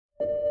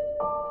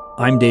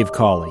I'm Dave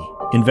Cawley,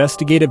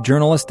 investigative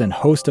journalist and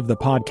host of the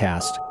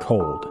podcast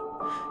Cold.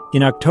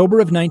 In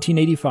October of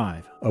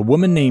 1985, a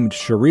woman named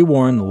Sheree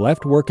Warren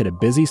left work at a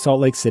busy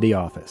Salt Lake City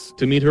office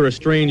to meet her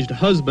estranged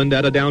husband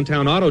at a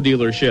downtown auto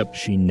dealership.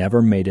 She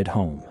never made it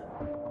home.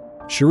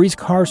 Sheree's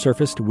car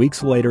surfaced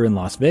weeks later in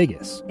Las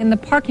Vegas. In the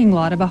parking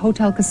lot of a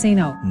hotel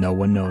casino. No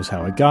one knows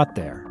how it got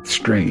there.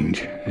 Strange.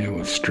 It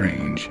was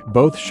strange.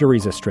 Both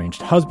Sheree's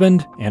estranged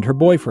husband and her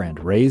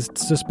boyfriend raised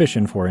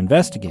suspicion for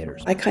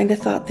investigators. I kind of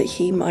thought that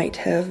he might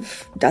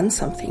have done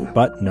something.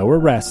 But no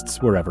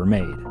arrests were ever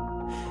made.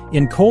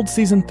 In Cold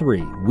Season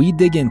 3, we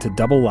dig into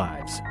double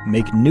lives,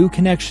 make new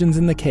connections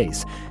in the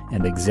case,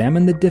 and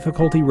examine the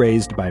difficulty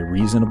raised by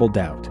reasonable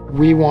doubt.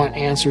 We want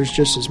answers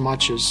just as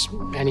much as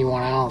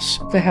anyone else.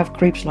 They have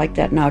creeps like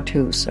that now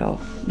too,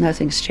 so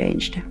nothing's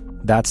changed.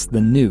 That's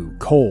the new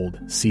Cold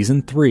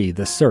Season 3,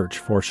 The Search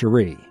for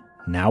Sheree,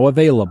 now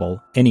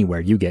available anywhere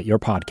you get your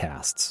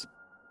podcasts.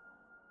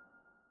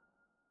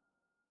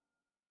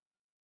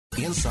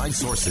 Inside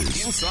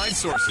Sources.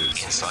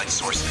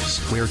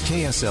 Where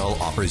KSL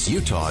offers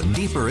Utah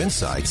deeper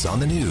insights on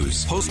the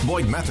news. Host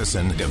Boyd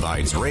Matheson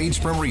divides rage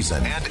from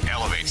reason and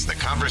elevates the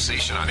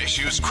conversation on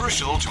issues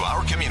crucial to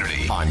our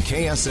community. On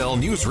KSL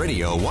News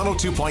Radio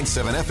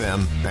 102.7 FM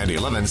and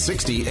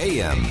 1160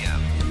 AM.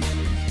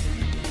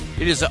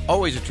 It is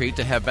always a treat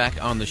to have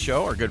back on the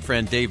show our good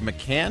friend Dave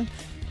McCann.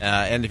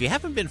 And if you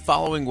haven't been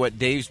following what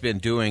Dave's been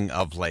doing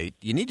of late,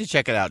 you need to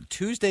check it out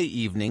Tuesday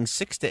evening,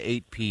 6 to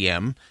 8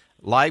 p.m.,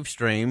 live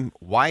stream,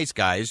 Wise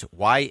Guys,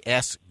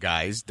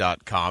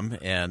 ysguys.com,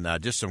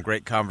 and just some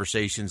great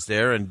conversations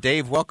there. And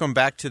Dave, welcome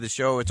back to the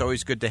show. It's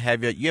always good to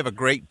have you. You have a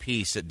great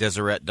piece at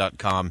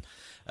Deseret.com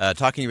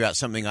talking about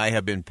something I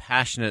have been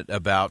passionate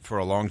about for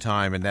a long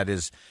time, and that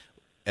is,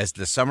 as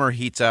the summer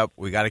heats up,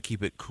 we got to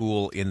keep it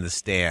cool in the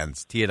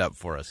stands. Tee it up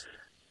for us.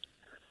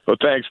 Well,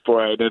 thanks,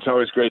 Boyd. It's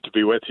always great to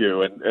be with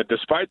you. And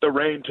despite the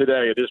rain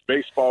today, it is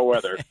baseball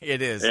weather.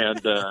 It is.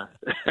 And the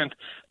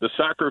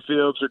soccer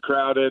fields are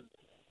crowded.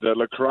 The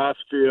lacrosse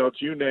fields,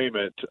 you name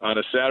it, on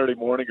a Saturday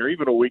morning or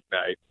even a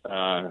weeknight.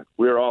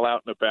 We're all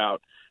out and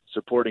about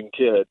supporting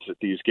kids at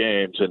these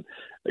games. And,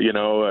 you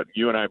know,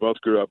 you and I both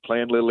grew up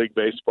playing Little League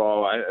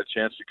Baseball. I had a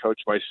chance to coach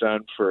my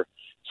son for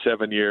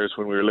 7 years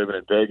when we were living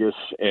in Vegas.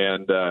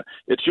 And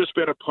it's just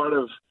been a part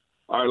of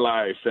our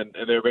life. And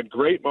there have been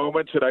great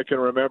moments that I can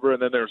remember.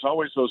 And then there's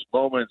always those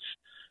moments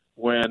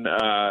when,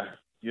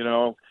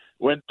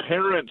 when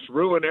parents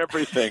ruin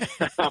everything.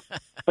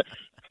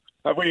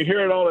 We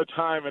hear it all the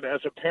time, and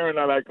as a parent,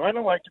 I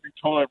don't like to be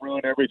told I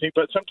ruin everything,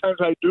 but sometimes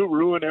I do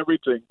ruin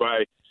everything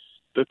by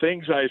the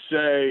things I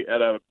say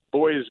at a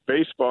boys'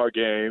 baseball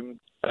game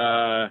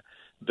that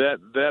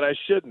I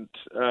shouldn't,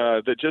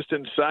 that just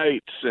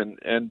incites,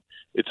 and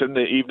it's in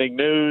the evening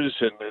news,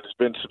 and there's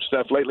been some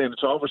stuff lately, and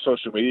it's all over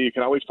social media. You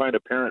can always find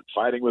a parent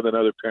fighting with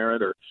another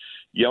parent or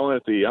yelling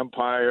at the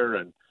umpire,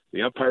 and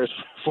the umpire's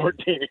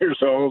 14 years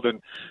old,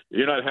 and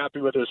you're not happy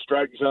with their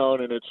strike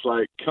zone, and it's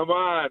like, come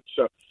on.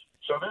 So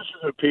this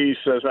is a piece,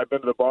 as I've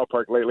been to the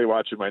ballpark lately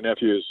watching my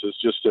nephews, is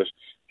just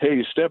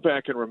hey, step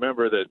back and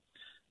remember that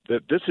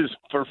this is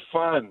for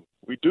fun.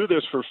 We do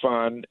this for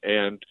fun,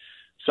 and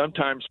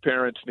sometimes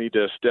parents need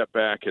to step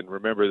back and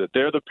remember that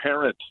they're the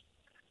parent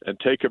and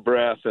take a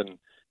breath and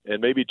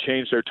maybe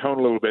change their tone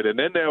a little bit. And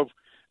then they'll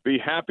be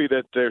happy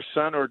that their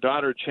son or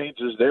daughter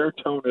changes their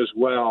tone as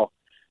well,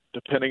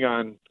 depending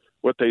on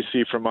what they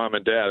see from mom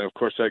and dad. And, of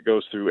course, that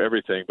goes through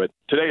everything. But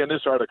today in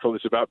this article,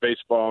 it's about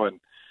baseball and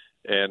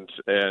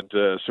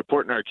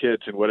supporting our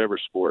kids in whatever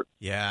sport.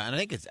 Yeah, and I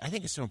think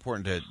it's so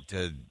important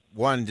to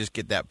one, just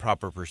get that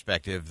proper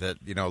perspective that,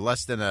 you know,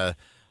 less than a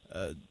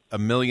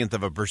millionth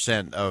of a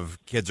percent of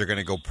kids are going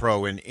to go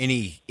pro in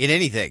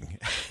anything,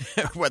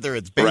 whether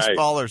it's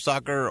baseball or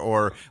soccer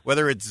or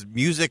whether it's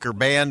music or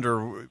band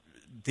or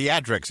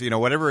theatrics, you know,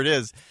 whatever it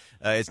is.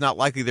 It's not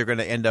likely they're going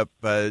to end up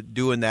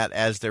doing that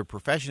as their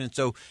profession. And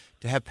so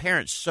to have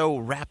parents so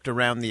wrapped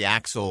around the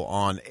axle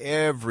on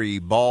every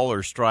ball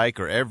or strike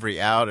or every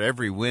out,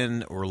 every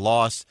win or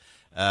loss,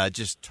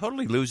 just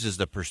totally loses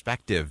the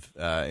perspective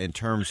in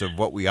terms of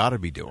what we ought to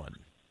be doing.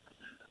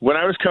 When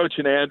I was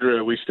coaching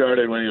Andrew, we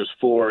started when he was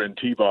 4 in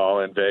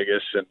T-ball in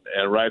Vegas and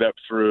right up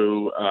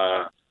through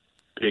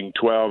being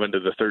 12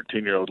 into the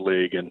 13-year-old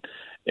league. And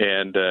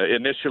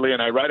initially,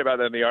 and I write about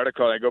that in the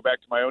article, I go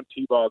back to my own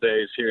T-ball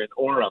days here in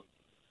Orem.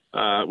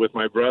 With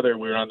my brother,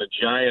 we were on the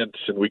Giants,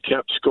 and we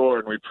kept score,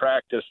 and we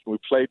practiced, and we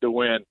played to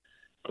win.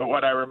 But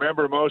what I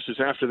remember most is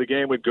after the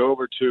game, we'd go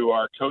over to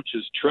our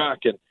coach's truck,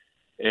 and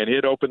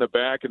he'd open the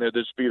back, and there'd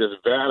just be this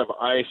vat of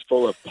ice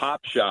full of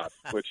Pop Shop,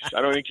 which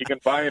I don't think you can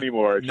buy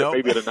anymore, except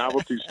maybe at a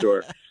novelty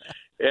store.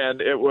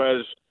 And it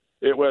was,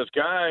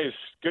 guys,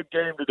 good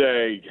game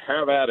today,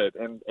 have at it.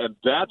 And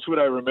that's what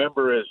I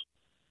remember is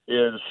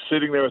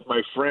sitting there with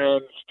my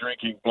friends,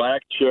 drinking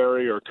black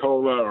cherry or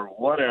cola or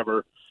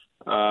whatever.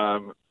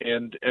 And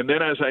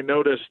then as I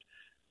noticed,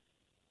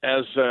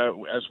 as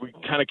we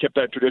kind of kept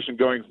that tradition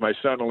going with my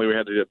son, only we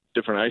had to get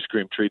different ice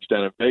cream treats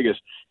down in Vegas.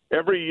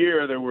 Every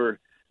year there was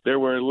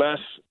less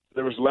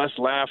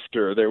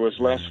laughter, there was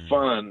less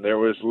fun, there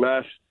was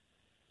less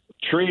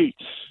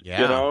treats.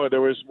 Yeah. You know,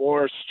 there was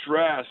more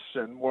stress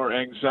and more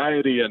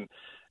anxiety, and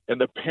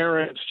the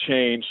parents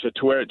changed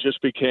to where it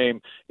just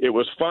became, it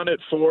was fun at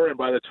 4, and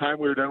by the time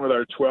we were done with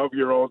our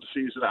 12-year-old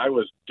season, I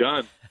was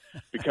done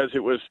because it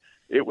was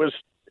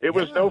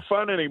no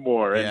fun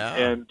anymore.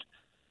 And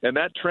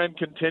that trend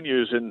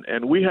continues,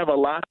 and we have a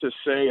lot to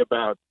say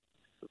about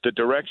the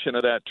direction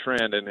of that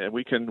trend, and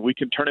we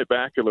can turn it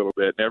back a little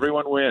bit, and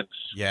everyone wins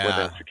when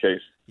that's the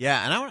case.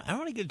 Yeah, and I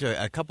want to get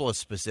to a couple of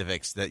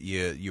specifics that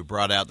you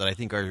brought out that I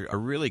think are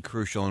really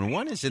crucial, and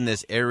one is in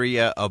this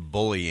area of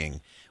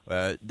bullying.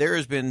 There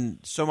has been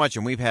so much,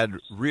 and we've had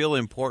real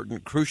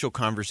important, crucial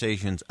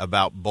conversations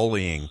about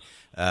bullying,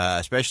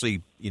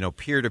 especially,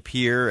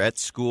 peer-to-peer at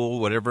school,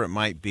 whatever it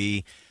might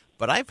be.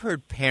 But I've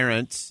heard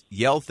parents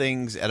yell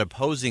things at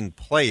opposing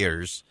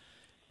players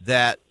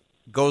that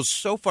goes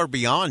so far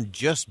beyond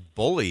just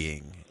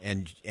bullying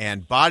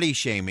and body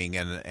shaming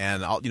and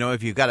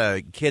if you've got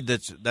a kid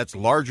that's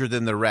larger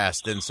than the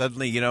rest, and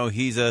suddenly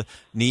he's a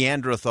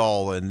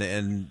Neanderthal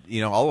and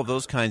all of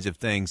those kinds of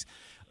things.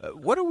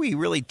 What are we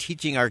really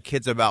teaching our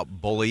kids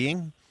about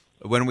bullying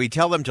when we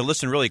tell them to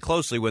listen really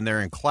closely when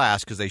they're in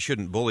class, because they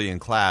shouldn't bully in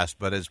class,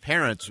 but as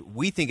parents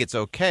we think it's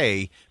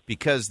okay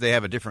because they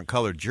have a different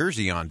colored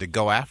jersey on to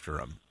go after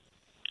them?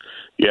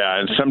 Yeah,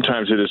 and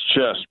sometimes it is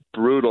just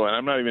brutal, and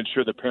I'm not even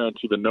sure the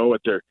parents even know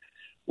what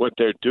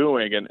they're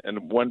doing.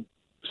 And one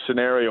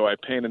scenario I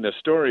paint in this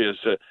story is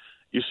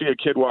you see a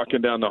kid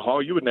walking down the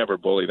hall, you would never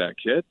bully that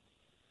kid.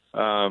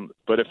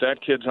 But if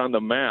that kid's on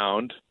the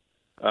mound,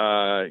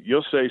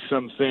 you'll say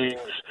some things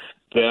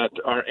that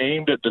are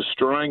aimed at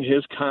destroying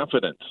his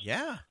confidence.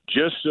 Yeah.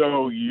 Just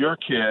so your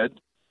kid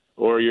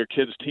or your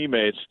kid's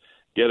teammates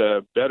get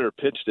a better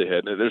pitch to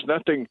hit. And there's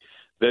nothing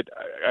that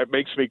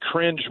makes me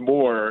cringe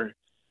more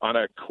on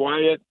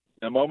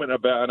a moment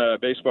about a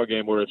baseball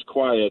game where it's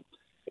quiet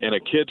and a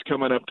kid's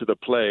coming up to the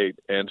plate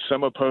and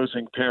some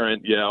opposing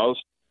parent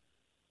yells,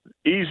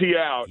 "Easy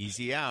out."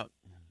 Easy out.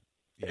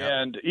 Yep.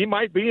 And he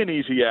might be an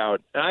easy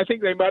out. And I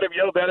think they might have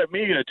yelled that at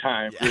me at a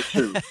time or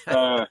two.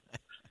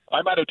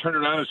 I might have turned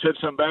around and said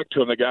something back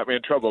to him that got me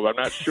in trouble. I'm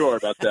not sure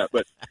about that.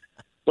 But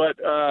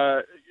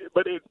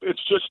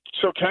it's just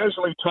so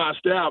casually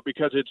tossed out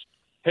because it's,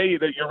 hey,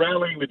 that you're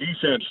rallying the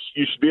defense.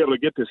 You should be able to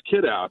get this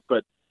kid out.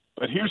 But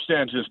here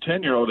stands this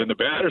 10-year-old in the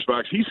batter's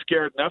box. He's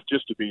scared enough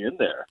just to be in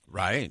there.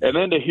 Right. And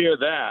then to hear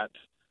that,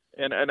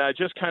 and I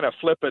just kind of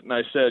flip it and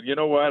I said, you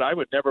know what? I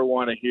would never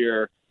want to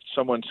hear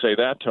someone say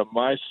that to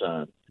my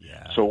son.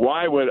 Yeah. So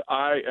why would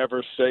I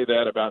ever say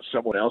that about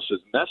someone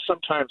else's? And that's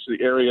sometimes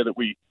the area that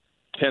we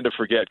tend to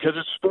forget because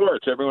it's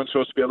sports. Everyone's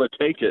supposed to be able to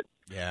take it.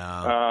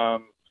 Yeah.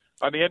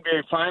 On the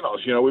NBA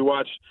Finals, we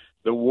watch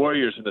the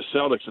Warriors and the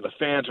Celtics, and the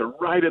fans are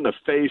right in the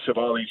face of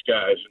all these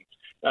guys.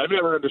 And I've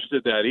never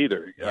understood that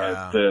either.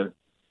 Yeah.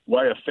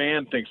 Why a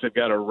fan thinks they've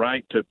got a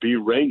right to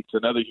berate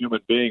another human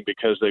being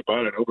because they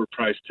bought an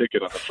overpriced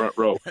ticket on the front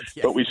row.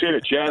 Yeah. But we see it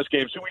at Jazz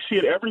games, and we see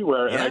it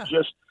everywhere. Yeah.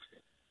 And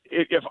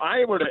if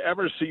I were to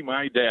ever see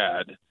my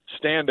dad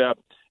stand up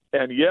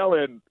and yell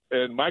in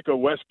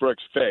Michael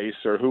Westbrook's face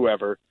or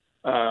whoever,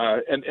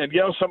 and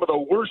yell some of the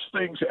worst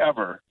things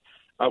ever,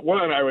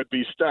 one, I would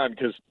be stunned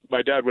because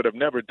my dad would have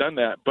never done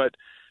that. But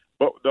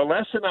the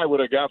lesson I would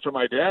have got from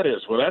my dad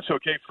is, well, that's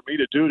okay for me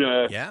to do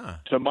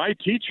to my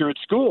teacher at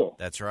school.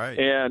 That's right.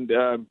 And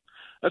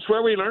that's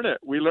where we learn it.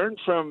 We learn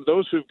from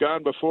those who've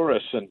gone before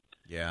us. And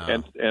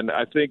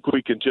I think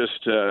we can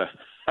just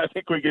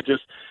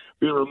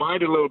be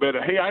reminded a little bit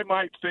of, hey, I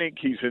might think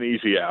he's an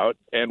easy out,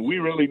 and we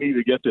really need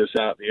to get this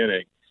out in the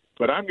inning.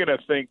 But I'm going to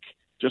think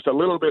just a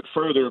little bit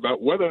further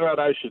about whether or not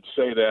I should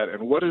say that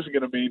and what is it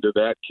going to mean to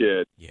that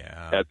kid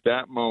at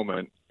that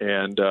moment.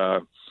 And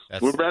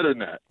we're better than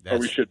that, or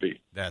we should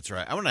be. That's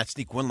right. I want to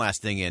sneak one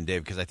last thing in,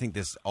 Dave, because I think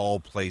this all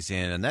plays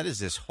in, and that is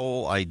this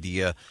whole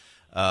idea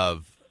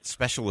of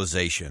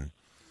specialization.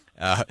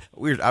 I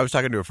was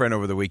talking to a friend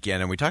over the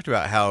weekend, and we talked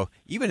about how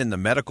even in the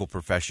medical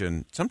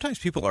profession, sometimes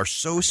people are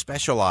so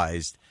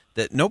specialized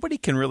that nobody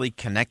can really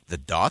connect the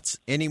dots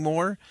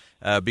anymore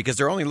because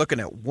they're only looking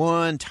at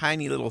one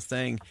tiny little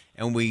thing,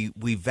 and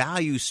we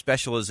value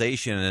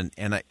specialization,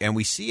 and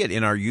we see it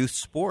in our youth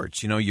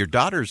sports. Your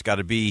daughter's got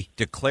to be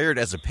declared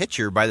as a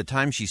pitcher by the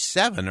time she's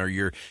 7, or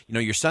your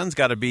son's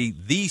got to be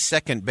the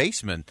second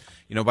baseman,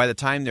 by the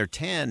time they're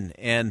 10.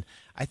 And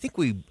I think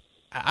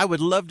I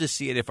would love to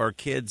see it if our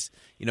kids,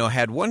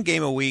 had one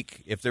game a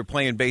week, if they're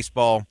playing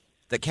baseball,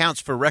 that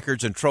counts for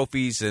records and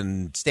trophies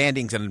and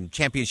standings and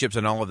championships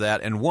and all of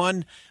that, and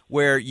one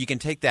where you can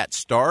take that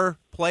star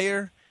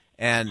player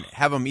and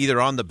have them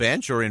either on the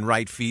bench or in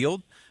right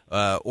field,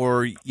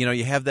 or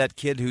you have that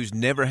kid who's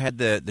never had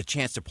the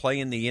chance to play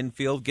in the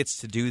infield gets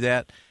to do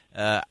that.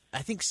 I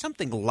think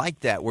something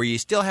like that where you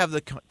still have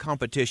the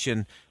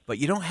competition, but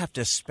you don't have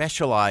to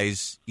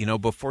specialize,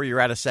 before you're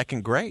out of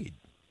second grade.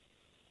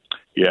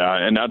 Yeah,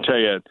 and I'll tell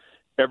you,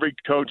 every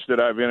coach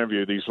that I've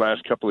interviewed these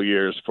last couple of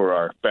years for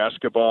our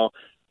basketball,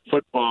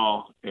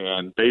 football,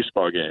 and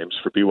baseball games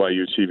for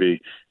BYU TV,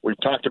 we've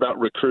talked about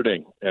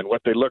recruiting and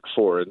what they look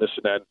for and this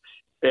and that.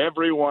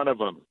 Every one of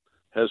them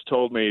has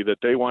told me that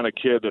they want a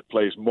kid that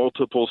plays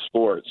multiple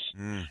sports.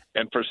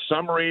 And for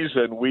some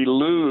reason, we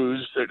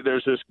lose.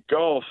 There's this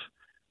gulf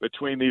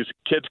between these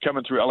kids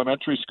coming through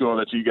elementary school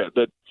that you get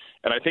that.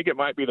 And I think it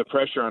might be the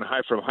pressure on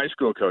from high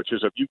school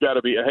coaches of, you've got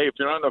to be, hey, if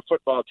you're on the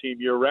football team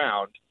year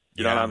round,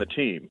 you're not on the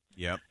team.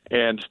 Yep.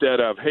 And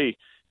instead of, hey,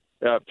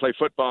 play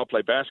football,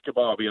 play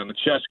basketball, be on the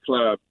chess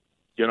club,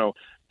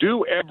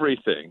 do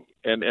everything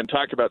and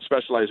talk about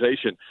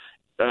specialization.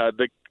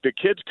 The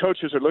kids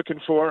coaches are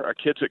looking for are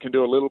kids that can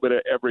do a little bit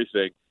of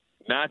everything,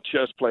 not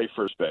just play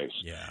first base.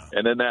 Yeah.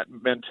 And then that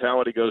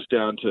mentality goes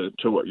down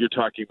to what you're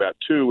talking about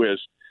too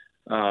is,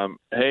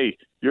 hey,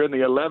 you're in the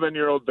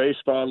 11-year-old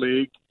baseball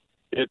league.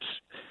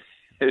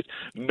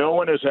 No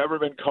one has ever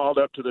been called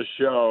up to the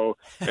show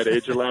at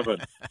age 11.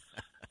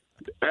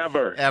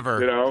 Ever.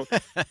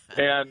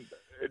 And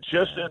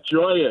just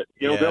enjoy it.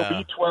 They'll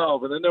be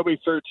 12, and then they'll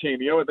be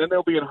 13, and then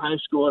they'll be in high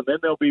school, and then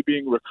they'll be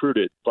being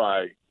recruited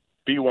by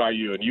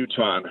BYU and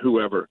Utah and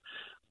whoever.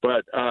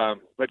 But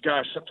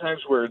gosh,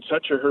 sometimes we're in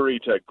such a hurry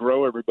to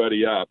grow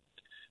everybody up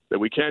that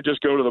we can't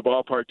just go to the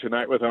ballpark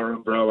tonight with our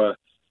umbrella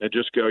and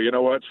just go, you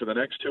know what, for the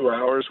next 2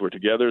 hours, we're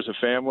together as a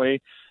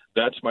family.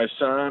 That's my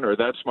son or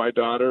that's my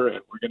daughter, and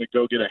we're going to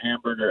go get a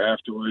hamburger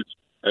afterwards.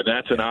 And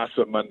that's an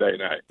awesome Monday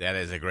night. That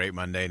is a great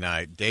Monday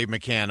night. Dave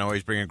McCann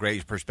always bringing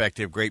great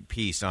perspective, great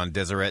piece on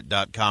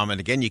Deseret.com. And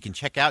again, you can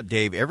check out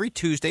Dave every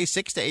Tuesday,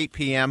 6 to 8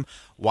 p.m.,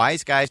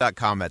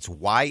 wiseguys.com. That's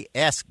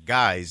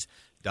ysguys.com.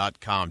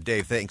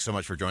 Dave, thanks so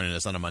much for joining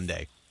us on a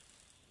Monday.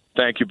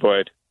 Thank you,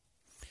 Boyd.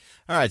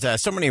 All right,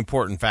 so many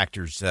important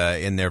factors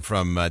in there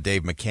from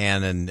Dave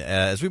McCann. And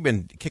as we've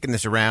been kicking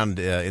this around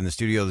in the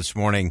studio this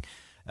morning,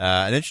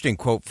 an interesting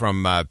quote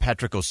from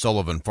Patrick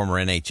O'Sullivan, former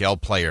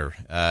NHL player.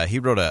 He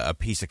wrote a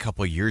piece a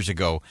couple of years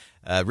ago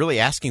really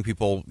asking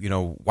people,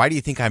 why do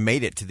you think I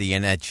made it to the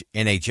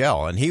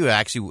NHL? And he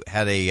actually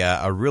had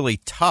a really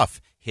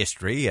tough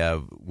history,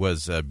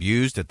 was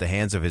abused at the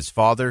hands of his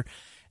father.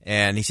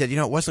 And he said,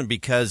 it wasn't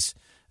because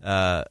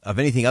of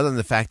anything other than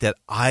the fact that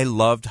I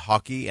loved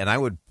hockey and I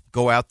would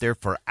go out there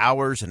for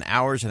hours and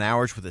hours and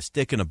hours with a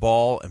stick and a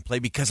ball and play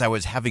because I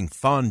was having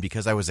fun,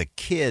 because I was a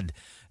kid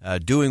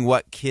doing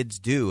what kids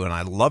do, and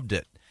I loved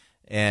it.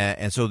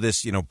 And so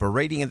this,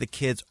 berating of the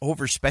kids,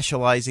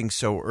 over-specializing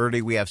so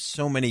early, we have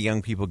so many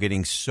young people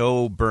getting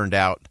so burned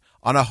out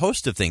on a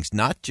host of things,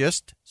 not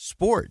just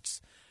sports,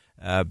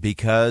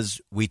 because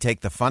we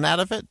take the fun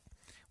out of it,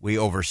 we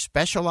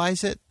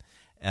over-specialize it,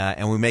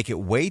 and we make it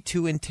way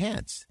too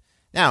intense.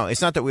 Now,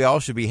 it's not that we all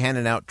should be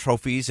handing out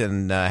trophies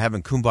and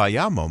having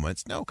kumbaya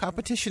moments. No,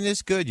 competition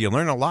is good. You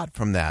learn a lot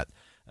from that.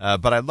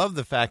 But I love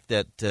the fact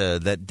that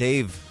that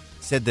Dave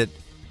said that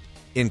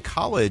in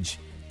college,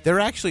 they're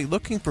actually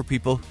looking for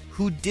people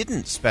who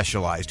didn't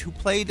specialize, who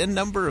played a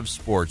number of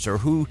sports or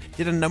who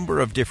did a number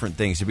of different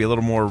things to be a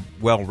little more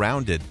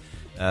well-rounded.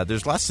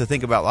 There's lots to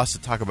think about, lots to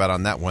talk about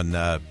on that one.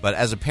 But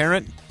as a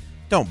parent,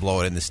 don't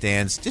blow it in the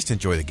stands. Just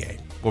enjoy the game.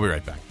 We'll be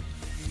right back.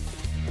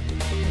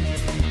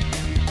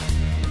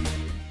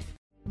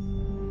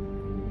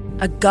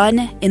 A gun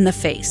in the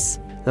face.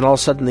 Then all of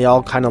a sudden they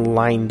all kind of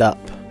lined up.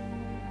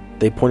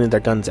 They pointed their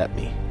guns at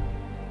me.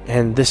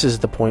 And this is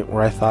the point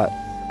where I thought,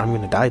 I'm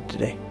going to die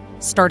today.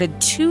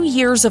 Started 2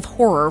 years of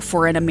horror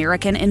for an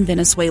American in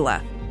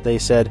Venezuela. They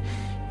said,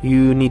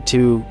 you need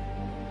to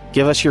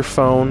give us your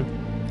phone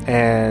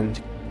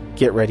and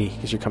get ready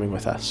because you're coming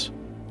with us.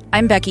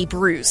 I'm Becky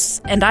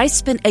Bruce, and I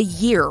spent a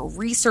year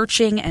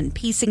researching and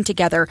piecing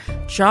together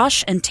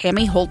Josh and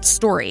Tammy Holt's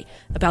story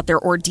about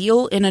their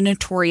ordeal in a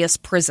notorious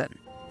prison.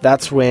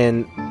 That's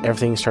when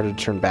everything started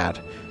to turn bad.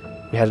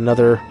 We had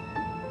another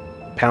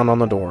pound on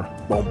the door.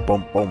 Boom,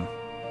 boom, boom.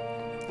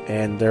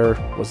 And there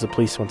was the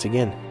police once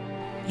again.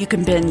 You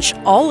can binge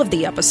all of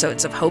the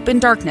episodes of Hope in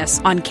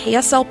Darkness on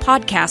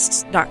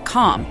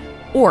KSLPodcasts.com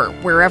or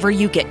wherever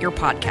you get your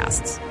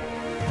podcasts.